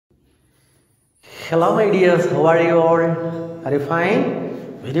Hello my dears, how are you all? Are you fine?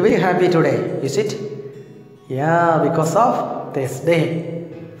 Very happy today, is it? Yeah, because of Thursday.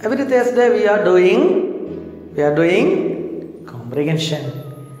 Every Thursday we are doing comprehension.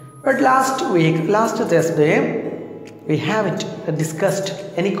 But last Thursday, we haven't discussed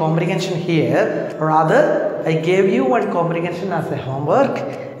any comprehension here. Rather, I gave you one comprehension as a homework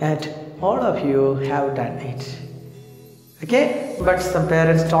and all of you have done it. Okay, but some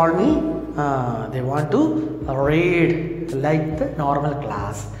parents told me they want to read like the normal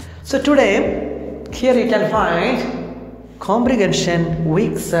class. So today, here you can find comprehension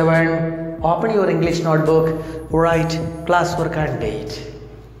week 7. Open your English notebook, write classwork and date.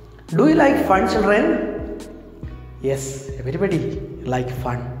 Do you like fun, children? Yes, everybody like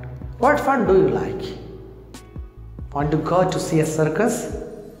fun. What fun do you like? Want to go to see a circus?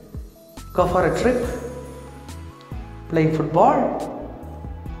 Go for a trip? Playing football?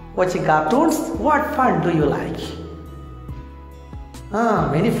 Watching cartoons? What fun do you like?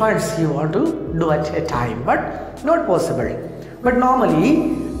 Many funs you want to do at a time, but not possible. But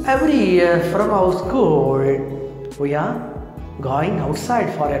normally, every year from our school, we are going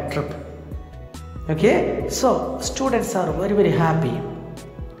outside for a trip. Okay, so students are very happy.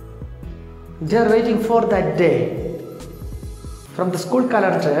 They are waiting for that day. From the school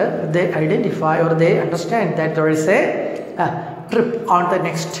calendar, they identify or they understand that there is a trip on the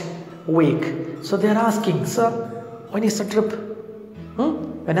next week. So they are asking, sir, when is the trip?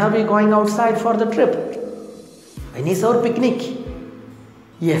 When are we going outside for the trip? When is our picnic?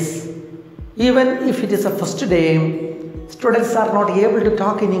 Yes. Even if it is a first day, students are not able to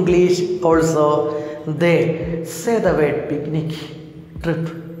talk in English also. They say the word picnic, trip.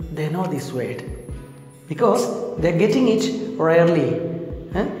 They know this word because they are getting it rarely.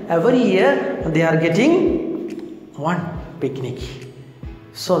 Every year they are getting one picnic.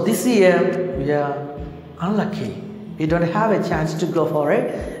 So this year we are unlucky. We don't have a chance to go for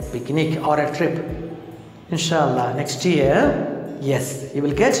a picnic or a trip. Inshallah, next year, yes, you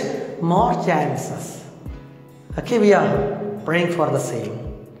will get more chances. Okay, we are praying for the same.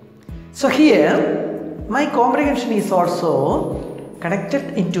 So here, my comprehension is also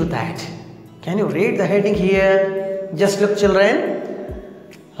connected into that. Can you read the heading here? Just look, children.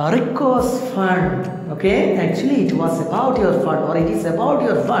 Rico's fun. Okay, actually it was about your fun, or it is about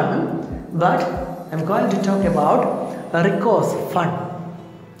your fun, but I'm going to talk about Rico's fun.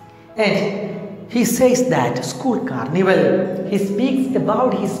 And he says that school carnival. He speaks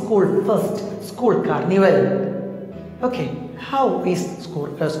about his first school carnival. Okay, how is school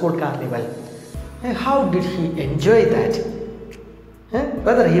carnival? And how did he enjoy that?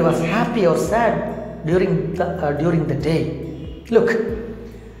 Whether he was happy or sad during the day. Look,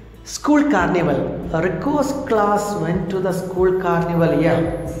 school carnival. Rico's class went to the school carnival. Yeah,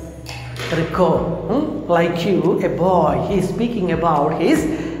 Rico, like you, a boy, he is speaking about his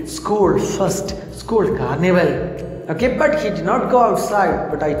first school carnival. Okay, but he did not go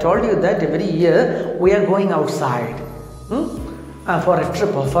outside. But I told you that every year we are going outside for a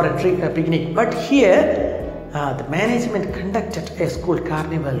trip or for a picnic. But here, the management conducted a school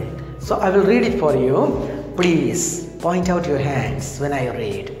carnival. So I will read it for you. Please point out your hands when I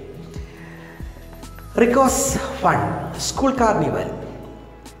read. Rico's fun, school carnival.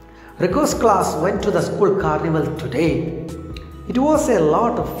 Rico's class went to the school carnival today. It was a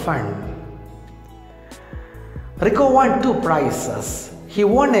lot of fun. Rico won 2 prizes. He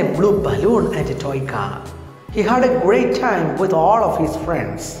won a blue balloon and a toy car. He had a great time with all of his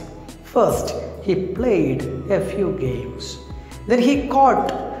friends. First, he played a few games. Then he got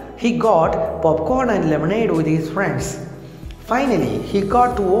popcorn and lemonade with his friends. Finally, he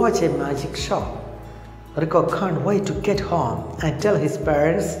got to watch a magic show. Rico can't wait to get home and tell his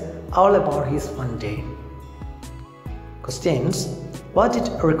parents all about his fun day. Questions: what did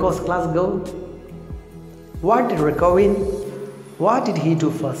Rico's class go? What did Rico win? What did he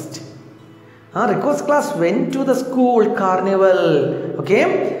do first? Rico's class went to the school carnival.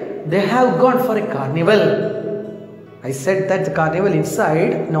 Okay, they have gone for a carnival. I said that the carnival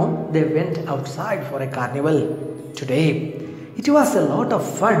inside. No, they went outside for a carnival today. It was a lot of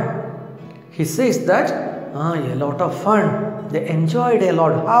fun. He says that a lot of fun. They enjoyed a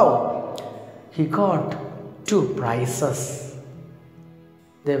lot. How? He got 2 prizes.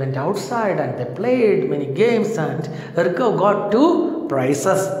 They went outside and they played many games and Rico got 2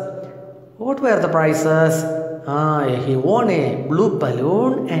 prizes. What were the prizes? He won a blue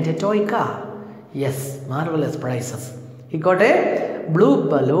balloon and a toy car. Yes, marvelous prizes. He got a blue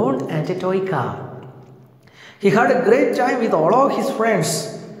balloon and a toy car. He had a great time with all of his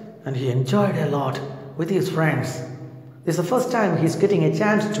friends and he enjoyed a lot with his friends. This is the first time he's getting a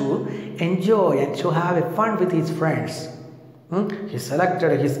chance to enjoy and to have a fun with his friends. He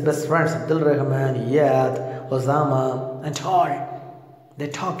selected his best friends, Abdul Rahman, Iyad, Osama, and all. They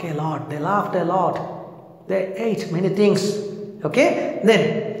talk a lot, they laughed a lot, they ate many things. Okay,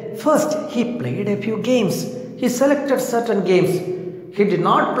 then first he played a few games. He selected certain games. He did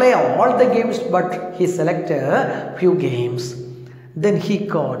not play all the games, but he selected a few games. Then he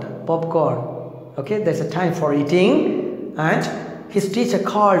got popcorn. Okay, there's a time for eating, and his teacher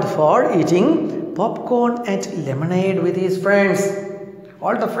called for eating popcorn and lemonade with his friends.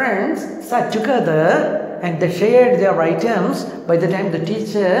 All the friends sat together and they shared their items by the time the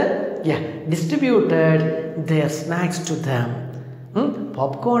teacher distributed their snacks to them.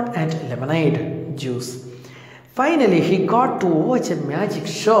 Popcorn and lemonade juice. Finally, he got to watch a magic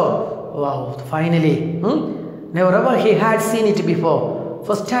show. Wow, finally. Never ever he had seen it before.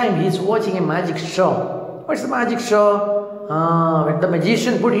 First time he is watching a magic show. What's the magic show? When the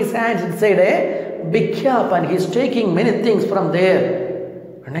magician put his hands inside a big cup and he's taking many things from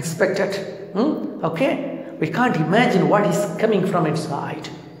there. Unexpected. Okay? We can't imagine what is coming from inside.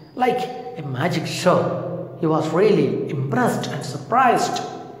 Like a magic show. He was really impressed and surprised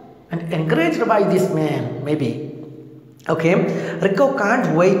and encouraged by this man, maybe. Okay? Rico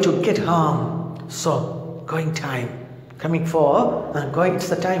can't wait to get home. So, going time. It's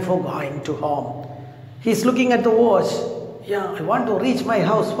the time for going to home. He's looking at the watch. I want to reach my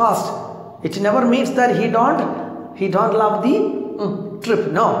house fast. It never means that he don't love the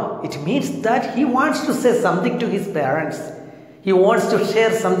trip. No, it means that he wants to say something to his parents. He wants to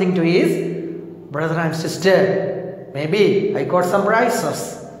share something to his brother and sister. Maybe I got some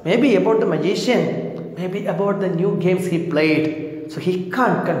prizes. Maybe about the magician. Maybe about the new games he played. So he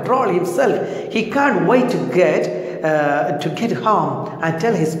can't control himself. He can't wait to get home and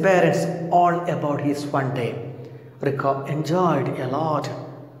tell his parents all about his fun day. Rico enjoyed a lot.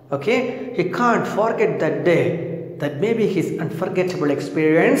 Okay, he can't forget that day. That may be his unforgettable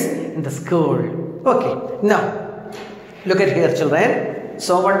experience in the school. Okay, now look at here, children.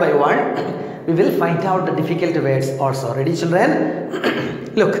 So one by one, we will find out the difficult words also. Ready,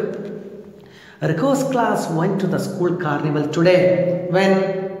 children? Look. Rico's class went to the school carnival today.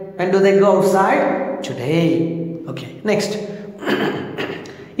 When do they go outside? Today. Okay, next.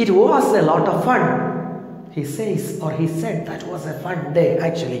 It was a lot of fun. He said that was a fun day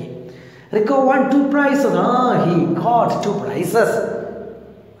actually. Rico won 2 prizes. He got 2 prizes.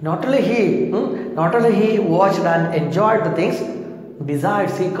 Not only he watched and enjoyed the things,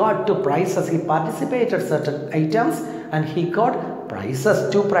 besides he got 2 prizes. He participated certain items and he got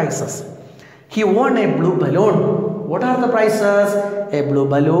prizes, 2 prizes. He won a blue balloon. What are the prizes? A blue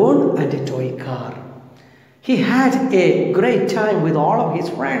balloon and a toy car. He had a great time with all of his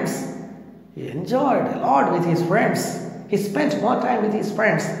friends. He enjoyed a lot with his friends. He spent more time with his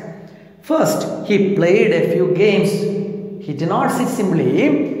friends. First, he played a few games. He did not sit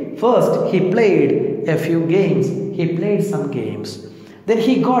simply. First, he played a few games. He played some games. Then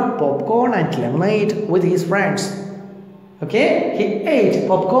he got popcorn and lemonade with his friends. Okay, he ate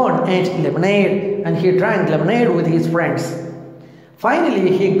popcorn and lemonade and he drank lemonade with his friends.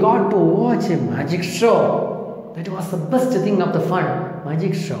 Finally, he got to watch a magic show. That was the best thing of the fun,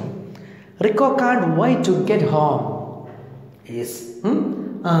 magic show. Rico can't wait to get home. He is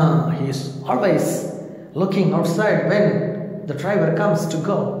always looking outside when the driver comes to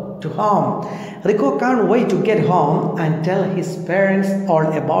go to home. Rico can't wait to get home and tell his parents all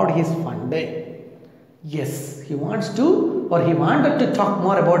about his fun day. Yes, he wanted to talk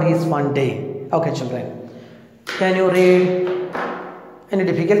more about his fun day. Okay, children. Can you read? Any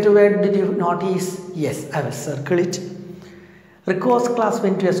difficult word did you notice? Yes, I will circle it. Rico's class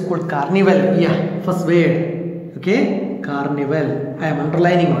went to a school carnival. First word. Okay, carnival. I am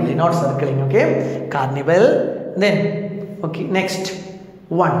underlining only, not circling. Okay, carnival. Then, okay, next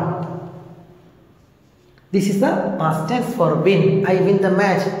one. This is the past tense for win. I win the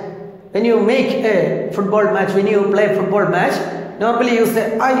match. When you make a football match, when you play a football match, normally you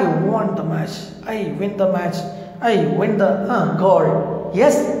say, I won the match. I win the match. I win the goal.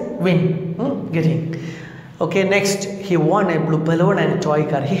 Yes, win. Getting. Okay, next, he won a blue balloon and a toy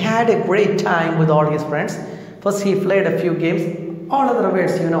car. He had a great time with all his friends. First, he played a few games. All other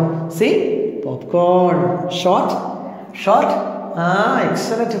words, you know. See? Popcorn. Shot.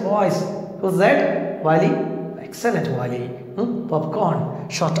 Excellent voice. Who's that? Wally. Excellent, Wally. Popcorn.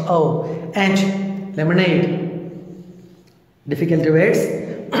 Shot. And lemonade. Difficult words.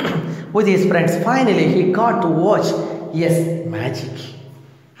 With his friends. Finally, he got to watch. Yes, magic.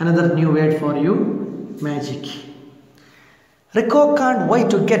 Another new word for you. Magic. Rico can't wait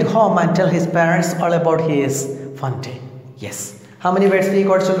to get home and tell his parents all about his fun day. Yes. How many words we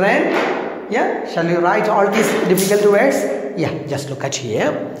got, children? Yeah. Shall we write all these difficult words? Yeah. Just look at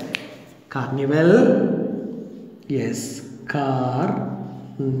here. Carnival. Yes.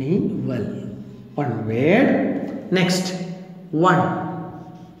 Carnival. One word. Next. One.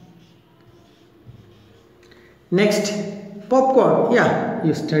 Next. Popcorn. Yeah.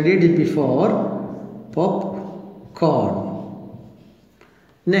 You studied it before. Popcorn.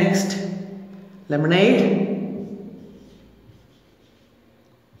 Next. Lemonade.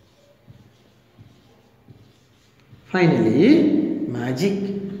 Finally, magic.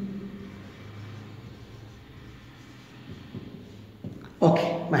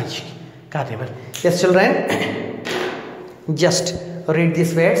 Okay, magic. Carnival. Yes, children. Just read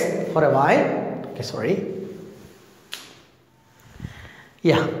these words for a while. Okay, sorry.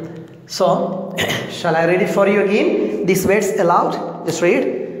 Yeah. So, shall I read it for you again? These words aloud. Just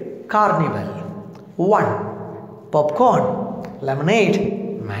read. Carnival. 1. Popcorn.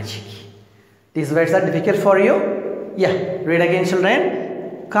 Lemonade. Magic. These words are difficult for you? Yeah. Read again,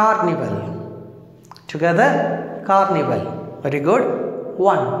 children. Carnival. Together. Carnival. Very good.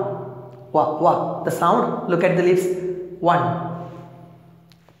 1. Wow, wow. The sound. Look at the lips. 1.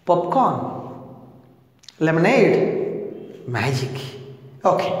 Popcorn. Lemonade. Magic.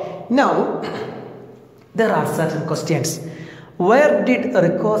 Okay. Now, there are certain questions. Where did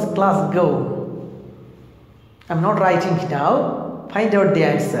Rico's class go? I'm not writing it now. Find out the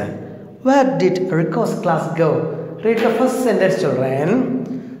answer. Where did Rico's class go? Read the first sentence,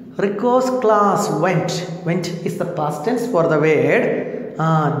 children. Rico's class went. Went is the past tense for the word.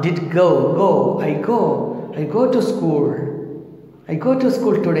 Did go. Go. I go. I go to school. I go to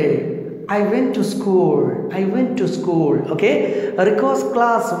school today. I went to school. I went to school. Okay. Rico's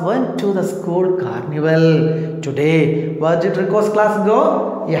class went to the school carnival today. Where did Rico's class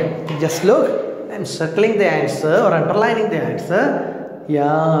go? Yeah. Just look. I'm circling the answer or underlining the answer.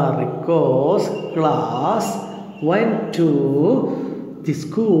 Yeah. Rico's class went to the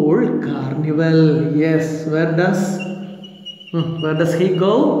school carnival. Yes. Where does he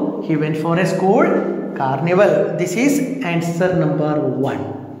go? He went for a school carnival. This is answer number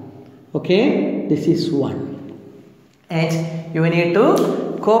 1. Okay, this is 1. And you need to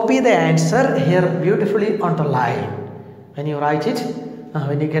copy the answer here beautifully on the line. When you write it,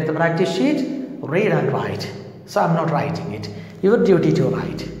 when you get the practice sheet, read and write. So I'm not writing it. Your duty to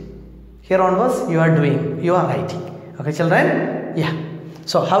write. Here onwards, you are writing. Okay, children? Yeah.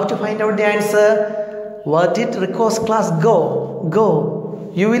 So how to find out the answer? Where did Rico's class go? Go.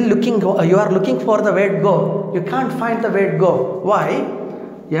 You are looking for the word go. You can't find the word go. Why?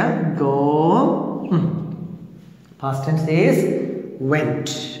 Yeah, go. Past tense is went.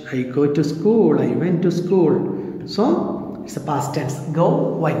 I go to school. I went to school. So it's a past tense.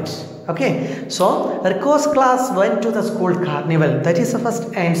 Go, went. Okay. So Rico's class went to the school carnival. That is the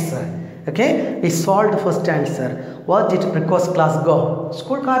first answer. Okay. We solved the first answer. Where did Rico's class go?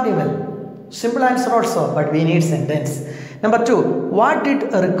 School carnival. Simple answer also, but we need sentence. Number 2. What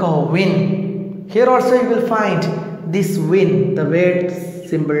did Rico win? Here also you will find this win. The word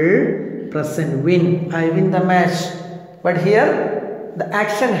symbol present, win. I win the match. But here the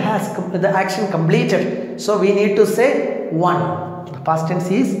action completed. So we need to say won. The past tense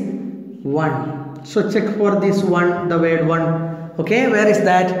is won. So check for this one, the word won. Okay, where is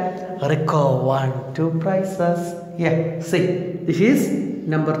that? Rico won 2 prizes. Yeah, see, this is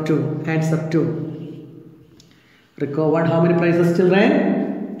number 2, answer 2. Rico won how many prizes,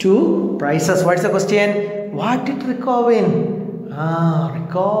 children? 2 prizes. What's the question? What did Rico win?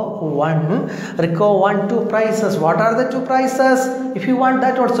 Rico won 2 prizes. What are the 2 prizes? If you want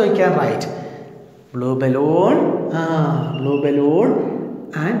that also you can write. Blue balloon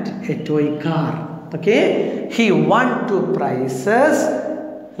and a toy car. Okay. He won 2 prizes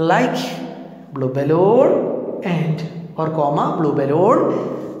like blue balloon and blue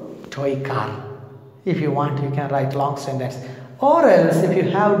balloon toy car. If you want you can write long sentence. Or else if you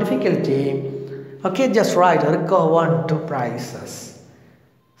have difficulty, okay, just write Rico won 2 prizes.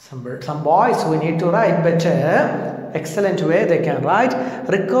 Some boys we need to write better. Excellent way they can write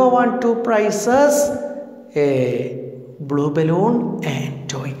Rico won 2 prizes, a blue balloon and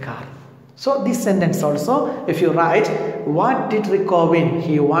toy car. So this sentence also, if you write what did Rico win?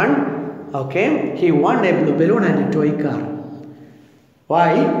 He won, okay, he won a blue balloon and a toy car.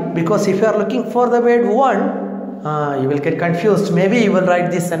 Why? Because if you are looking for the word won, you will get confused. Maybe you will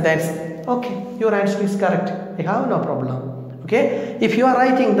write this sentence. Okay, your answer is correct. I have no problem. Okay, if you are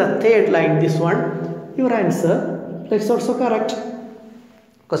writing the 3rd line, this one, your answer is also correct.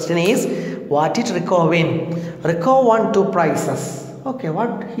 Question is, what did Rico win? Rico won 2 prizes. Okay,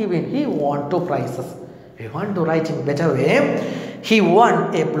 what he win? He won 2 prizes. We want to write in better way. He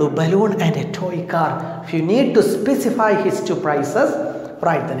won a blue balloon and a toy car. If you need to specify his two prizes,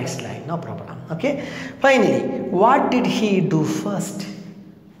 write the next line. No problem. Okay. Finally, what did he do first?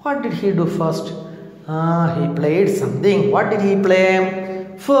 What did he do first? He played something. What did he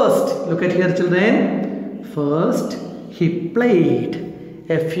play? First, look at here, children. First, he played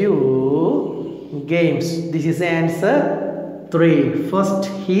a few games. This is the answer 3. First,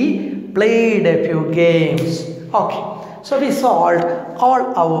 he played a few games. Okay. So we solved all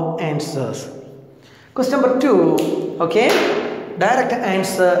our answers. Question number 2. Okay. Direct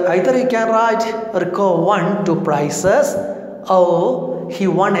answer. Either you can write Rico won 2 prizes or he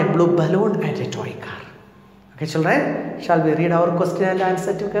won a blue balloon and a toy car. Okay, children. Shall we read our question and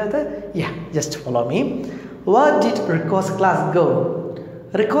answer together? Yeah, just follow me. Where did Rico's class go?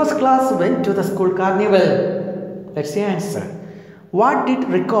 Rico's class went to the school carnival. Let's see answer. What did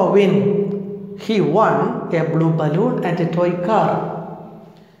Rico win? He won a blue balloon and a toy car.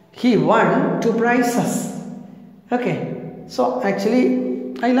 He won 2 prizes. Okay. So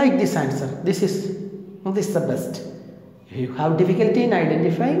actually, I like this answer. This is the best. If you have difficulty in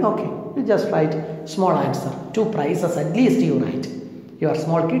identifying, okay, you just write small answer. 2 prizes at least you write. You are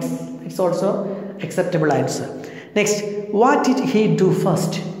small kids. It's also acceptable answer. Next, what did he do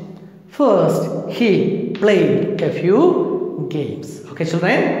first? First, he played a few games. Okay,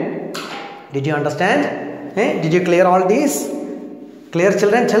 children. Did you understand? Did you clear all these? Clear,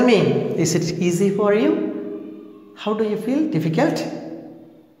 children? Tell me, is it easy for you? How do you feel? Difficult?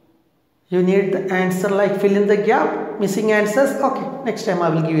 You need the answer like fill in the gap, missing answers? Okay, next time I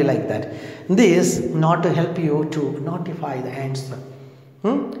will give you like that. This not to help you to notify the answer.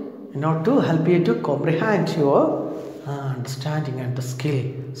 Not to help you to comprehend your understanding and the skill.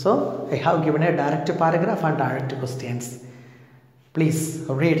 So, I have given a direct paragraph and direct questions. Please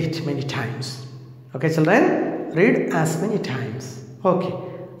read it many times. Okay, children? Read as many times. Okay.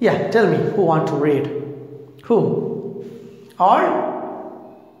 Yeah, tell me who want to read. Who?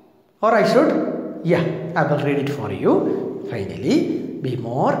 Or I should? Yeah, I will read it for you. Finally, be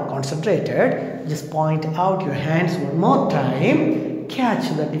more concentrated. Just point out your hands one more time.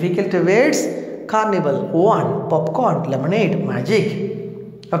 Catch the difficult words. Carnival, won, popcorn, lemonade, magic.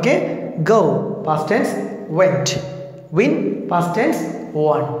 Okay? Go, past tense, went. Win, past tense,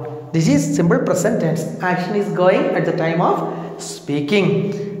 won. This is simple present tense. Action is going at the time of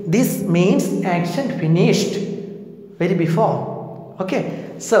speaking. This means action finished very before. Okay.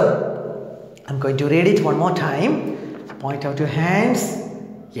 So, I'm going to read it one more time. Point out your hands.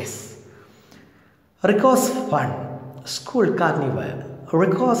 Yes. Rico's fun. School carnival.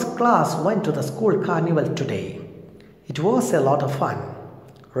 Rico's class went to the school carnival today. It was a lot of fun.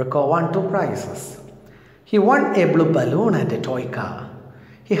 Rico won 2 prizes. He won a blue balloon and a toy car.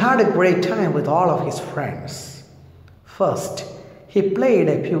 He had a great time with all of his friends. First, he played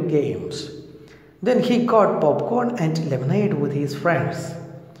a few games. Then he got popcorn and lemonade with his friends.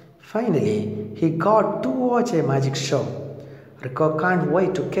 Finally, he got to watch a magic show. Rico can't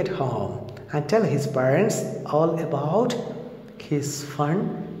wait to get home and tell his parents all about his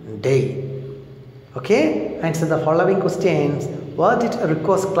fun day. Okay, answer the following questions. Where did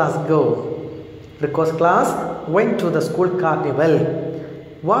Rico's class go? Rico's class went to the school carnival.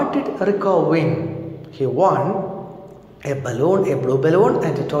 What did Rico win? He won a balloon, a blue balloon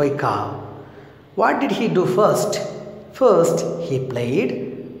and a toy car. What did he do first? First, he played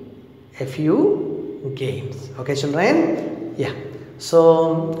a few games. Okay, children? Yeah.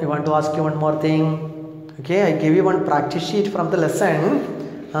 So, I want to ask you one more thing. Okay, I gave you one practice sheet from the lesson.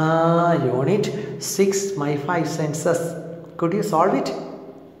 Unit 6, my 5 senses. Could you solve it?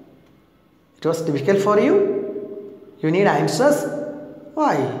 It was difficult for you? You need answers?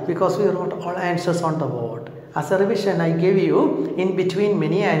 Why? Because we wrote all answers on the board. As a revision, I gave you in between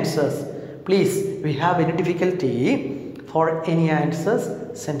many answers. Please, if you have any difficulty for any answers,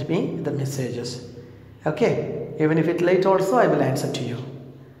 send me the messages. Okay? Even if it's late also, I will answer to you.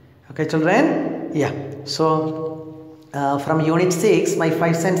 Okay, children? Yeah. So, from Unit 6, my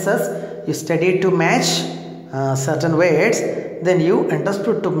 5 senses, you studied to match certain words. Then you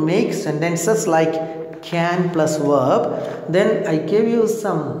understood to make sentences like can plus verb. Then I gave you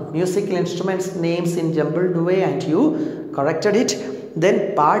some musical instruments names in jumbled way and you corrected it.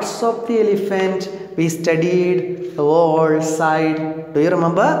 Then parts of the elephant we studied, the wall, side. Do you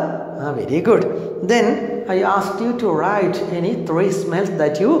remember? Very good. Then I asked you to write any 3 smells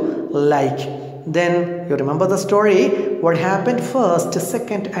that you like. Then you remember the story. What happened first,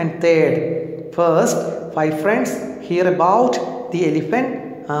 second and third. First, 5 friends hear about the elephant.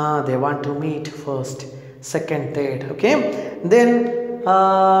 They want to meet first, second, third. Okay. Then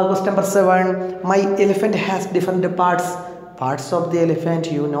question number 7. My elephant has different parts of the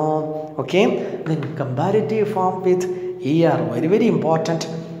elephant, you know. Okay, then comparative form with er, very important.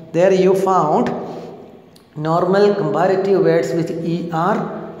 There you found normal comparative words with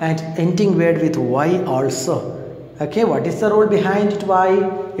er and ending word with y also. Okay, what is the rule behind it? Y?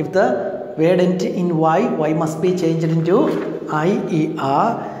 If the word ends in y must be changed into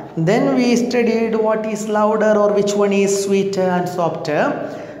IER. Then we studied what is louder or which one is sweeter and softer.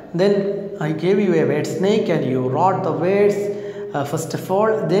 Then I gave you a word snake and you wrote the words first of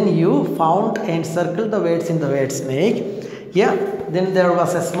all. Then you found and circled the words in the word snake. Yeah, then there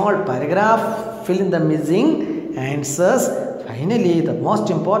was a small paragraph, fill in the missing answers. Finally, the most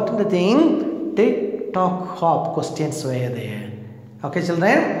important thing, tick, tock, hop questions were there. Okay,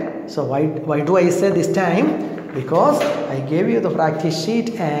 children. So why do I say this time? Because I gave you the practice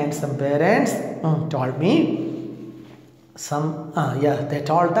sheet and some parents told me they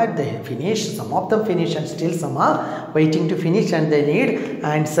told that they finished, some of them finished and still some are waiting to finish and they need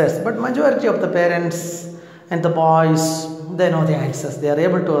answers. But majority of the parents and the boys, they know the answers. They are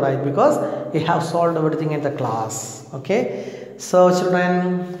able to write because we have solved everything in the class. Okay. So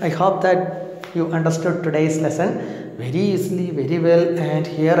children, I hope that you understood today's lesson very easily, very well. And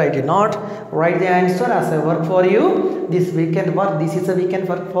here I did not write the answer as a work for you. This weekend work, this is a weekend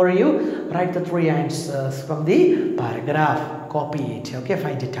work for you. Write the 3 answers from the paragraph. Copy it. Okay,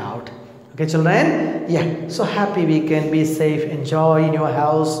 find it out. Okay, children. Yeah. So happy weekend. Be safe. Enjoy in your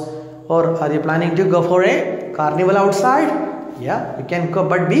house. Or are you planning to go for a carnival outside? Yeah, you can go,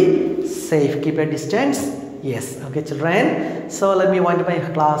 but be safe. Keep a distance. Yes. Okay, children. So let me wind up my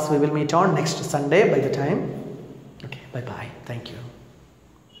class. We will meet on next Sunday by the time. Okay. Bye-bye. Thank you.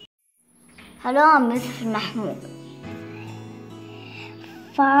 Hello, I'm Mrs. Mahmoud.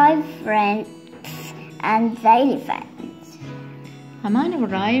 5 friends and the elephant. A man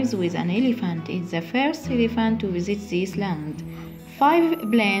arrives with an elephant. It's the first elephant to visit this land. 5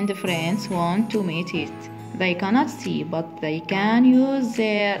 blind friends want to meet it. They cannot see, but they can use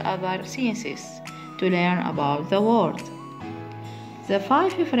their other senses to learn about the world. The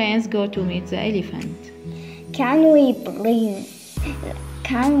 5 friends go to meet the elephant. Can we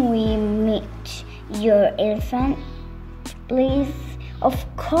meet your elephant, please? Of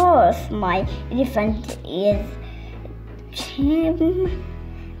course, my elephant is tame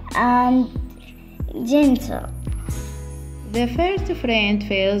and gentle. The first friend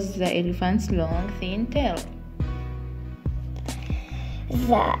feels the elephant's long, thin tail.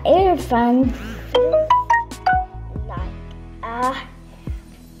 The elephant feels like a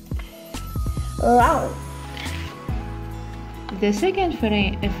rock. The second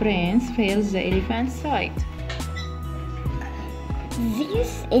friend feels the elephant's side.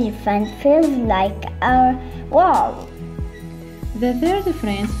 This elephant feels like a wall. The third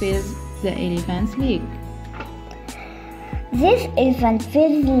friend feels the elephant's leg. This elephant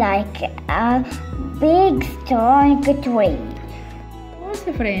feels like a big strong tree.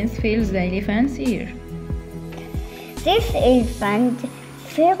 Fourth friend feels the elephant's ear. This elephant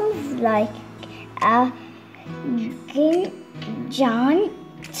feels like a giant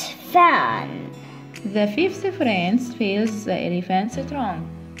fan. The fifth friend feels the elephant's trunk.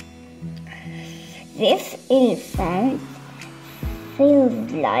 This elephant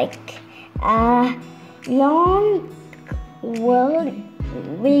feels like a long,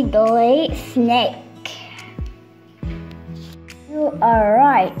 wiggly snake. You are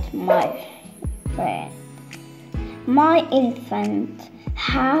right, my friend. My elephant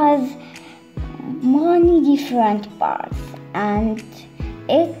has many different parts, and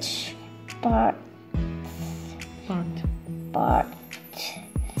each part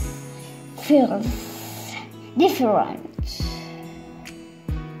feels different.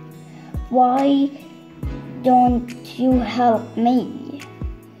 Why don't you help me?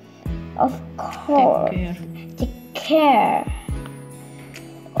 Of course, take care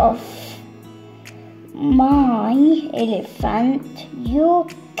of my elephant. You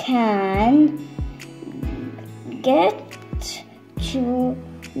can get to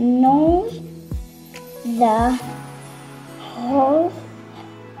know the whole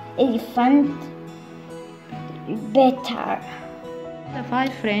elephant better. The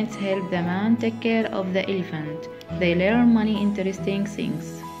 5 friends help the man take care of the elephant. They learn many interesting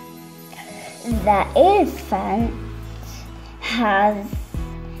things. The elephant has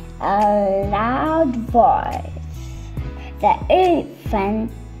a loud voice. The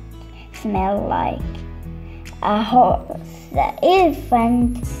elephant smells like a horse. The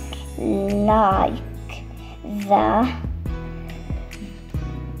elephant like the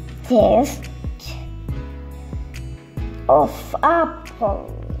taste of apple. We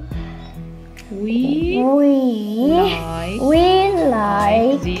We like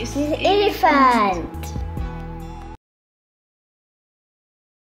like this this elephant.